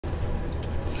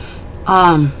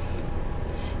Um,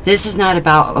 this is not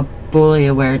about a bully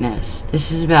awareness.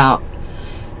 This is about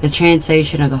the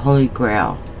translation of the Holy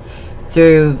Grail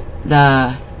through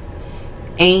the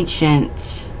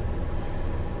ancients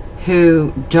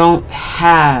who don't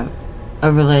have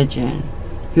a religion,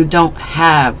 who don't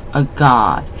have a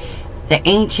God. The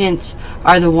ancients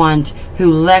are the ones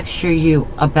who lecture you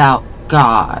about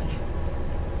God.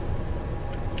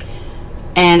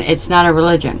 And it's not a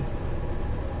religion.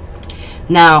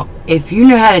 Now, if you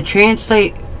know how to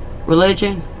translate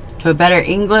religion to a better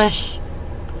English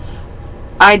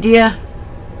idea,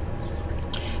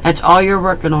 that's all you're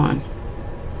working on.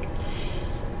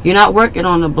 You're not working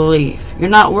on a belief. You're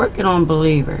not working on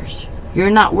believers. You're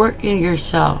not working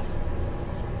yourself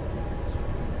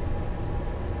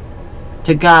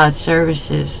to God's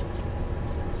services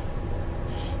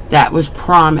that was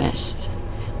promised.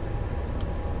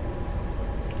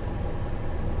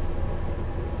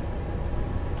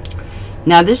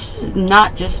 Now, this is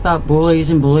not just about bullies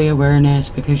and bully awareness,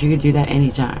 because you can do that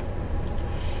anytime.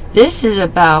 This is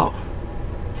about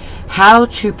how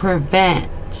to prevent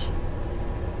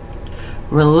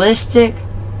realistic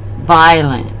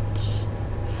violence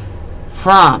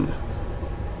from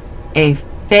a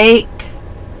fake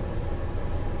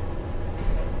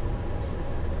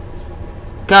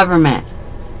government,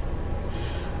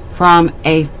 from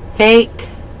a fake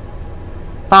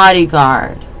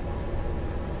bodyguard,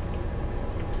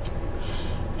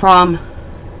 from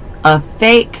a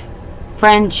fake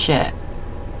friendship,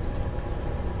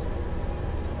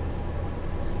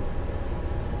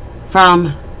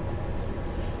 from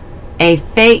a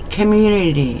fake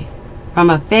community, from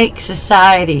a fake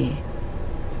society,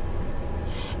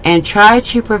 and try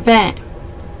to prevent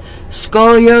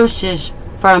scoliosis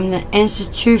from the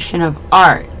institution of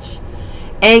arts,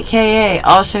 aka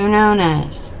also known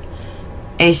as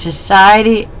a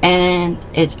society, and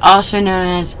it's also known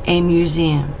as a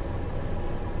museum.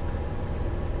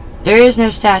 There is no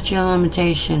statute of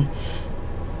limitation.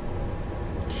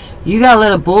 You gotta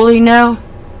let a bully know,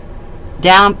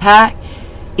 down pat,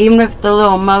 even if the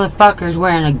little motherfucker's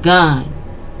wearing a gun,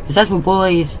 because that's what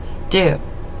bullies do.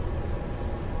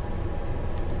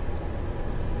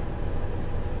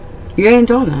 You ain't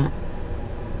doing that.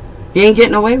 You ain't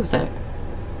getting away with it.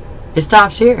 It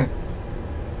stops here.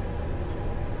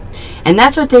 And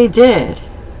that's what they did.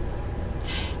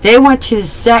 They went to the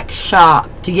sex shop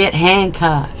to get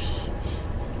handcuffs.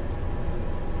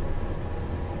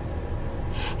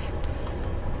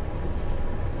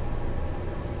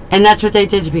 And that's what they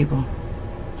did to people.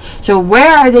 So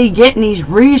where are they getting these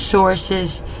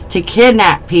resources to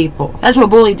kidnap people? That's what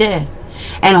bully did.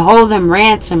 And hold them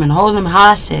ransom and hold them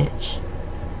hostage.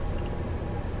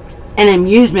 In an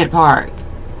amusement park.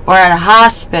 Or at a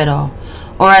hospital.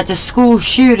 Or at the school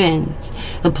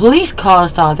shootings. The police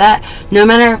caused all that. No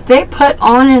matter if they put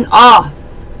on and off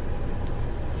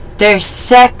their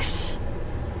sex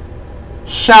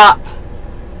shop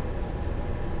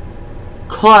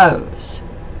clothes.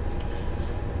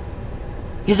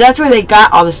 Because that's where they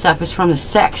got all the stuff, is from the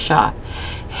sex shop.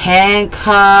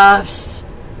 Handcuffs.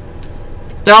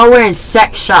 They're all wearing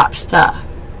sex shop stuff.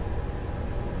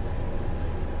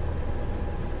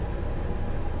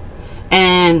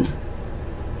 And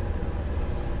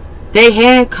they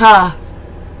handcuff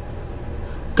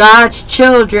God's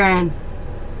children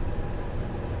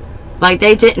like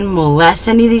they didn't molest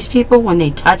any of these people when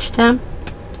they touched them.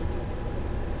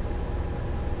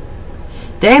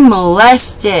 They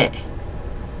molested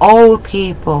old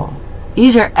people.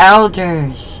 These are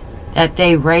elders that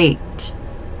they raped.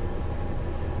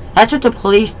 That's what the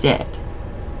police did.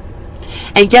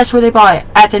 And guess where they bought it?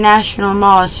 At the National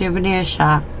Mall souvenir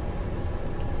shop.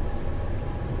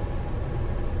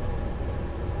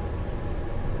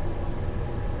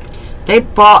 They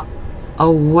bought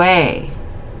a way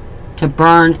to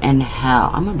burn in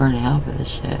hell. I'm gonna burn in hell for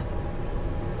this shit.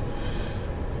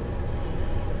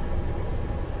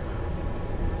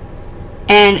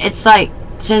 And it's like,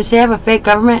 since they have a fake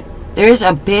government, there's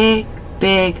a big,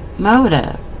 big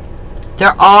motive.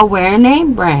 They're all wearing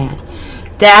name brand.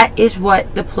 That is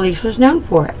what the police was known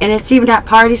for. And it's even at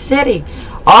Party City.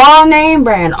 All name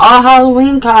brand. All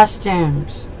Halloween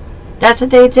costumes. That's what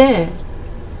they did.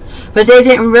 But they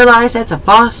didn't realize that's a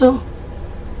fossil.